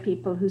amazed by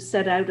people who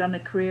set out on a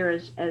career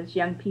as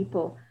young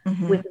people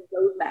with a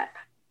roadmap.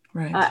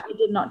 Right. I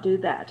did not do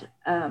that.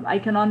 I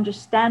can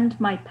understand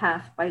my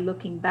path by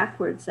looking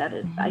backwards at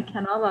it. I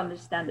cannot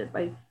understand it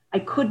I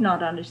could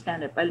not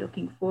understand it by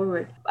looking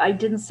forward. I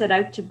didn't set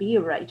out to be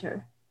a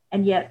writer.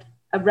 And yet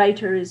a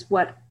writer is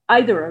what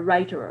either a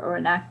writer or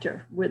an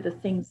actor were the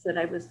things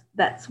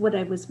that's what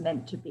I was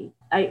meant to be.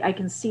 I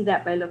can see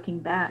that by looking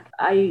back.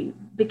 I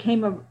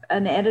became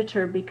an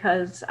editor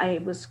because I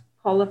was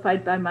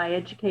qualified by my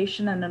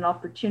education and an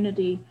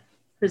opportunity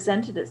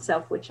presented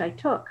itself, which I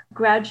took.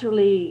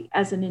 Gradually,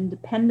 as an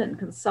independent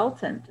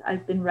consultant,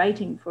 I've been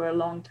writing for a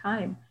long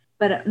time,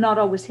 but not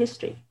always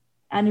history.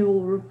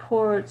 Annual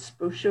reports,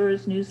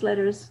 brochures,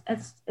 newsletters,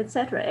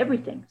 etc.,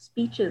 everything,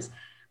 speeches.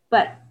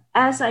 But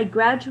as I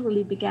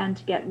gradually began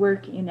to get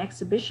work in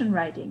exhibition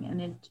writing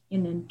and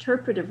in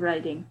interpretive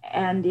writing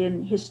and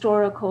in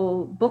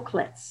historical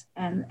booklets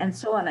and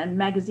so on, and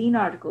magazine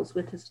articles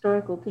with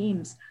historical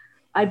themes,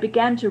 I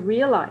began to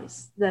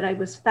realize that I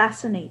was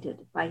fascinated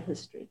by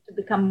history, to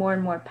become more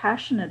and more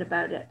passionate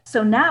about it.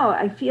 So now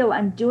I feel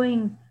I'm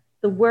doing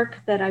the work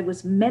that I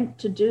was meant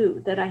to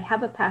do, that I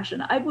have a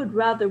passion. I would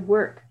rather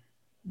work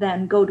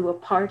than go to a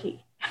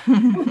party.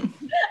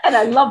 And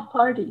I love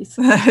parties.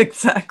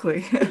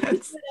 Exactly.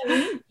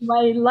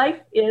 My life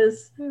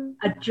is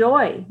a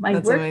joy. My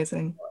That's work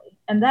amazing. is a joy.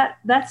 And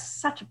that's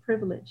such a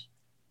privilege.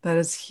 That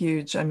is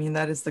huge. I mean,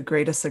 that is the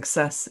greatest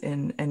success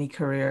in any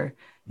career,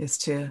 is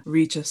to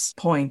reach a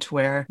point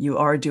where you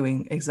are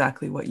doing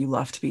exactly what you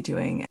love to be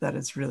doing. That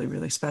is really,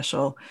 really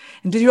special.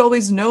 And did you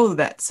always know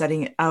that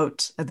setting it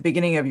out at the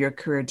beginning of your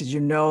career, did you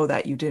know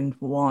that you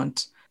didn't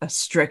want a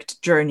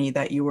strict journey,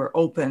 that you were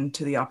open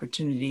to the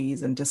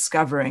opportunities and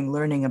discovering,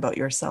 learning about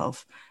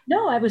yourself?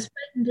 No, I was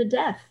frightened to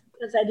death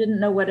because I didn't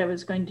know what I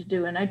was going to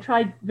do. And I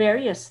tried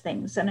various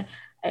things. And,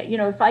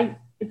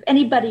 if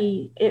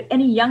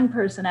any young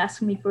person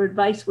asks me for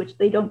advice, which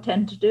they don't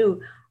tend to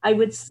do, I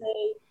would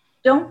say,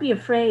 don't be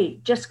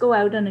afraid, just go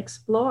out and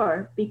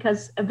explore,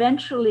 because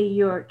eventually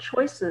your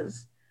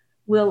choices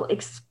will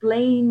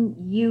explain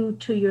you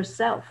to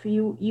yourself.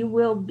 You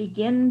will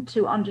begin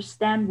to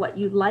understand what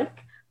you like,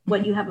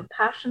 what you have a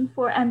passion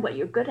for, and what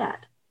you're good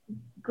at.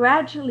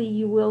 Gradually,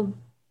 you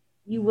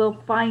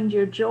will find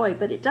your joy,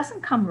 but it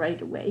doesn't come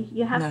right away.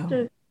 You have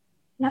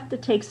to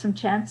take some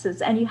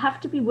chances, and you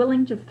have to be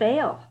willing to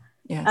fail.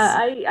 Yes.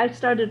 I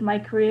started my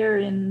career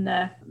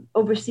in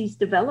overseas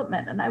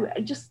development, and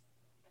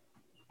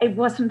it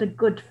wasn't a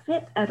good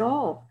fit at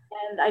all.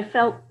 And I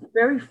felt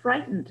very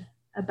frightened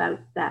about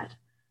that.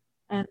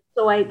 And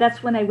so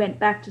that's when I went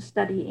back to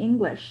study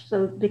English,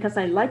 so because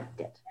I liked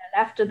it.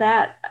 And after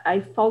that, I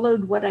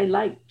followed what I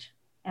liked,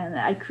 and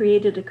I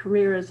created a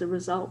career as a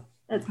result.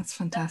 That's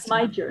fantastic. That's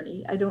my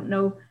journey. I don't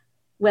know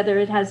whether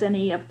it has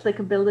any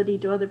applicability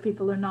to other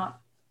people or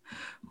not.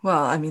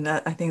 Well, I mean, I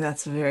think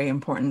that's a very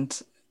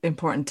important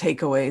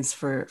takeaways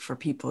for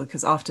people,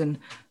 because often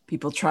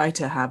people try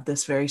to have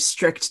this very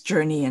strict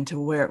journey into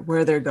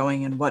where they're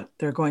going and what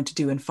they're going to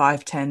do in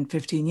 5, 10,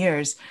 15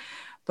 years.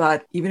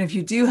 But even if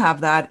you do have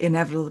that,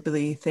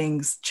 inevitably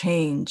things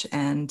change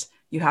and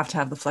you have to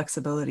have the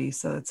flexibility.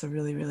 So it's a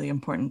really, really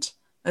important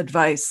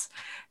advice.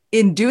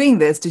 In doing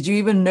this, did you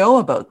even know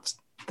about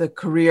the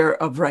career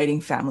of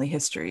writing family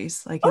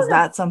histories? Like, is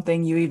that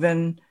something you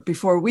even,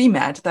 before we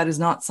met, that is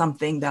not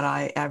something that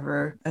I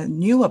ever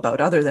knew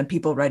about, other than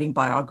people writing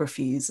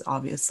biographies,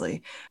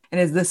 obviously. And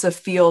is this a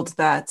field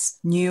that's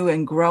new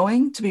and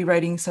growing, to be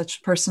writing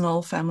such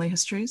personal family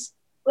histories?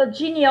 Well,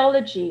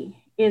 genealogy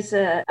is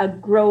a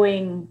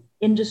growing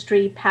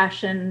industry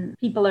passion.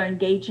 People are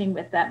engaging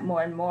with that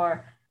more and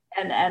more.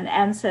 And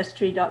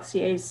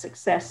Ancestry.ca's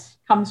success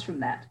comes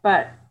from that.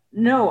 But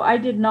no, I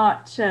did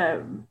not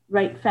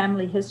write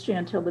family history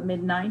until the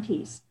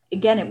mid-90s.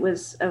 Again, it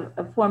was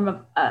a form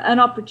of an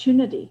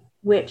opportunity,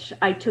 which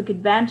I took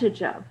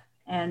advantage of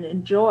and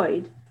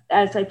enjoyed.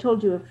 As I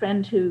told you, a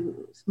friend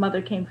whose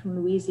mother came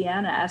from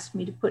Louisiana asked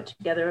me to put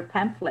together a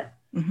pamphlet.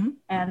 Mm-hmm.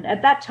 And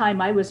at that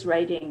time, I was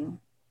writing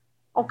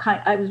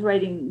I was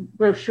writing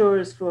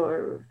brochures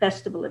for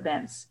festival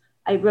events.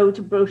 I wrote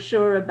a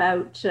brochure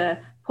about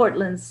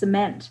Portland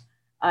cement.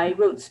 I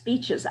wrote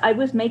speeches. I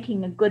was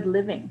making a good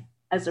living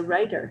as a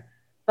writer,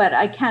 but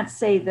I can't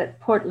say that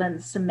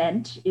Portland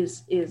cement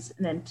is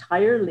an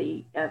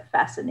entirely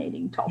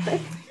fascinating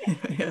topic.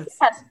 It Yes.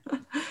 has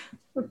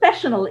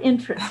professional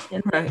interest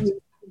in that Right.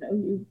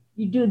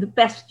 you do the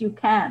best you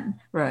can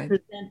to Right.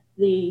 present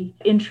the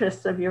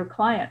interests of your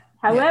client.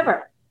 Yeah.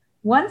 However,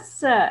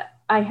 once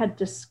I had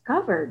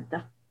discovered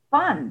the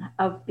fun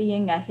of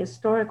being a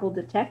historical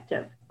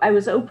detective, I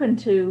was open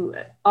to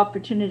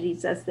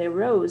opportunities as they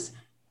arose.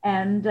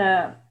 And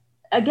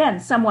again,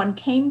 someone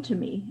came to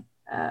me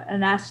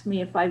and asked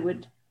me if I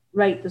would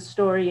write the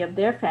story of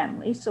their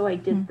family. So I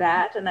did Mm.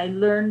 that, and I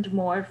learned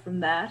more from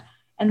that.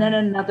 And then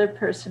Right. another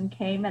person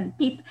came, and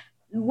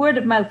word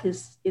of mouth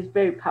is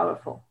very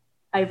powerful.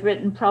 I've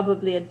written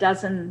probably a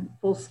dozen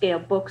full scale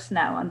books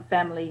now on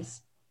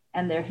families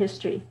and their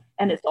history,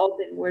 and it's all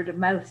been word of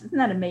mouth. Isn't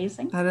that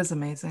amazing? That is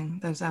amazing.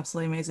 That's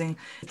absolutely amazing.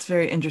 It's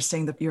very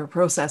interesting that your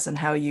process and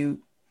how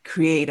you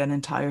create an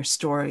entire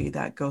story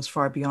that goes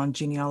far beyond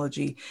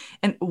genealogy.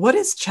 And what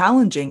is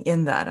challenging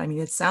in that? I mean,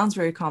 it sounds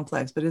very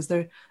complex, but is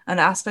there an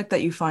aspect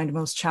that you find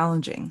most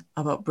challenging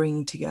about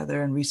bringing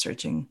together and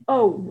researching?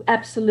 Oh,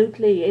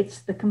 absolutely. It's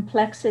the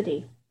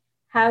complexity.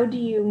 How do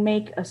you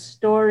make a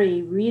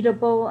story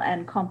readable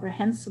and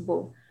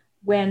comprehensible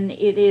when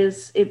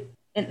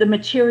the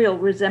material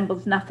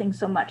resembles nothing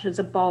so much as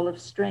a ball of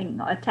string,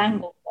 a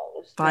tangled ball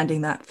of string?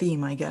 Finding that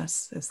theme, I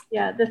guess, is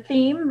Yeah, the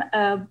theme,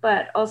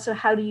 but also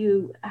how do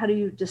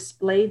you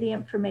display the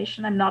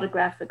information? I'm not a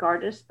graphic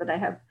artist, but I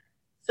have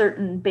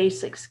certain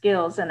basic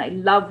skills, and I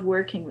love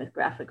working with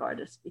graphic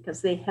artists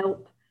because they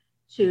help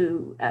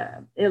to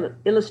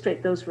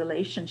illustrate those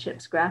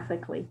relationships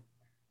graphically.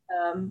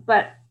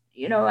 But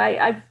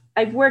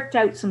I've worked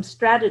out some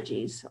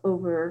strategies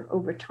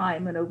over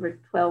time and over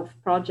 12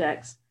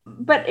 projects,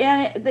 but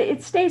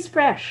it stays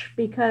fresh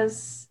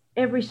because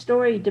every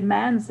story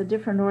demands a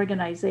different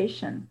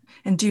organization.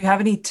 and do you have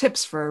any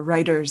tips for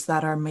writers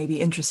that are maybe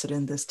interested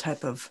in this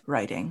type of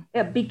writing?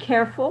 Be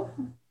careful,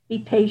 be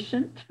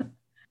patient.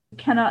 You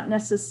cannot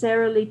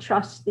necessarily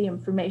trust the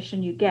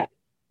information you get.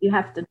 You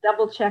have to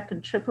double check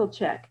and triple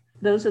check.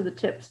 Those are the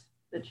tips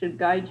that should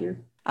guide you.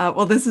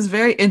 Well, this is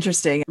very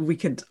interesting. We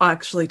could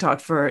actually talk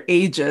for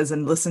ages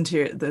and listen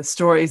to the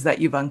stories that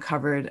you've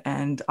uncovered.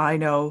 And I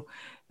know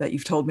that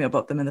you've told me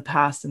about them in the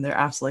past, and they're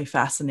absolutely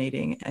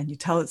fascinating. And you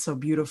tell it so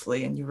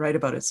beautifully and you write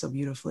about it so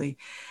beautifully.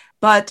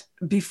 But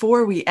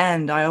before we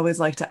end, I always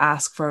like to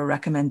ask for a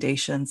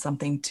recommendation,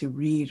 something to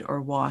read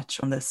or watch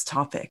on this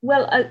topic.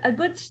 Well, a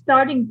good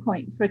starting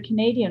point for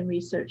Canadian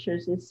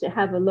researchers is to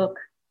have a look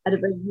at a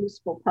very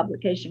useful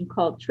publication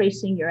called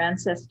Tracing Your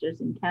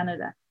Ancestors in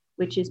Canada,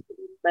 which is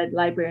produced by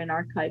Library and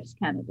Archives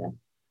Canada.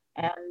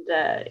 And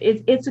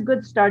it's a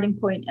good starting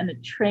point and a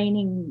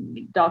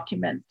training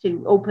document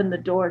to open the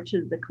door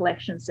to the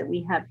collections that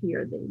we have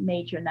here, the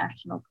major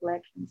national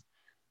collections.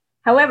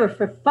 However,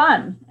 for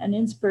fun and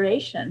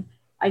inspiration,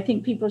 I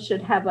think people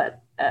should have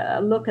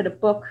a look at a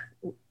book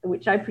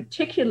which I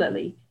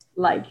particularly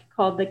like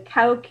called The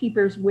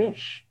Cowkeeper's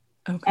Wish.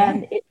 Okay.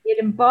 And it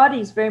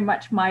embodies very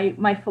much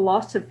my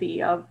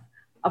philosophy of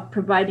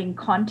providing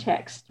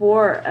context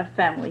for a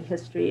family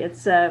history.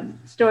 It's a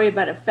story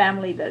about a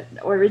family that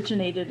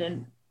originated in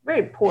a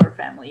very poor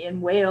family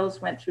in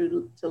Wales, went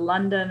through to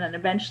London, and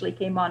eventually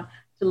came on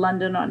to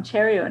London,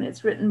 Ontario. And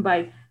it's written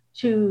by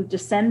two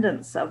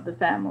descendants of the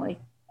family.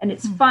 And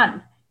it's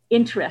fun,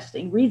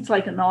 interesting, reads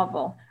like a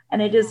novel,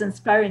 and it is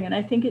inspiring. And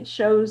I think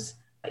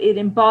it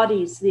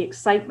embodies the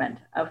excitement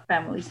of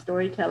family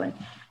storytelling.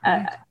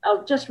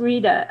 I'll just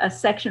read a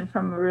section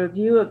from a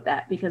review of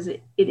that because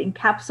it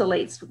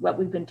encapsulates what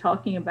we've been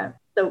talking about.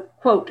 So,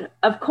 quote,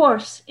 "Of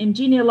course, in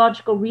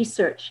genealogical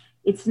research,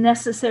 it's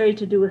necessary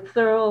to do a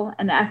thorough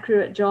and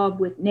accurate job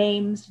with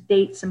names,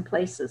 dates, and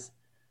places.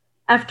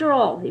 After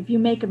all, if you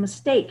make a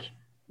mistake,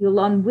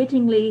 you'll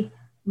unwittingly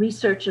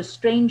research a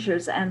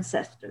stranger's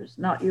ancestors,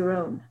 not your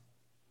own.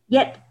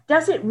 Yet,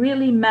 does it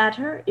really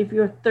matter if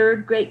your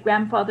third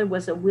great-grandfather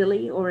was a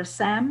Willie or a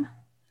Sam?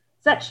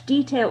 Such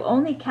detail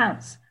only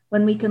counts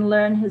when we can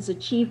learn his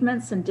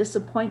achievements and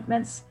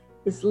disappointments,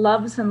 his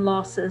loves and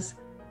losses,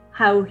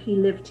 how he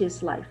lived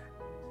his life."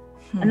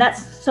 And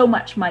that's so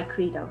much my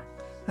credo.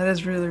 That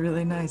is really,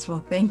 really nice.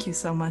 Well, thank you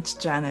so much,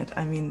 Janet.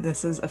 I mean,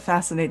 this is a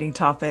fascinating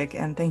topic,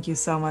 and thank you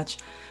so much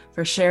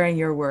for sharing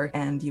your work.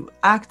 And you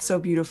act so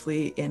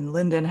beautifully in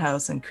Linden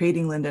House and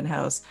creating Linden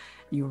House.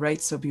 You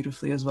write so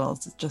beautifully as well.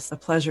 It's just a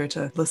pleasure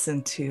to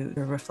listen to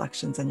your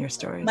reflections and your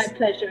stories. My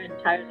pleasure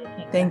entirely.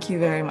 Thank you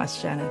very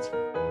much, Janet.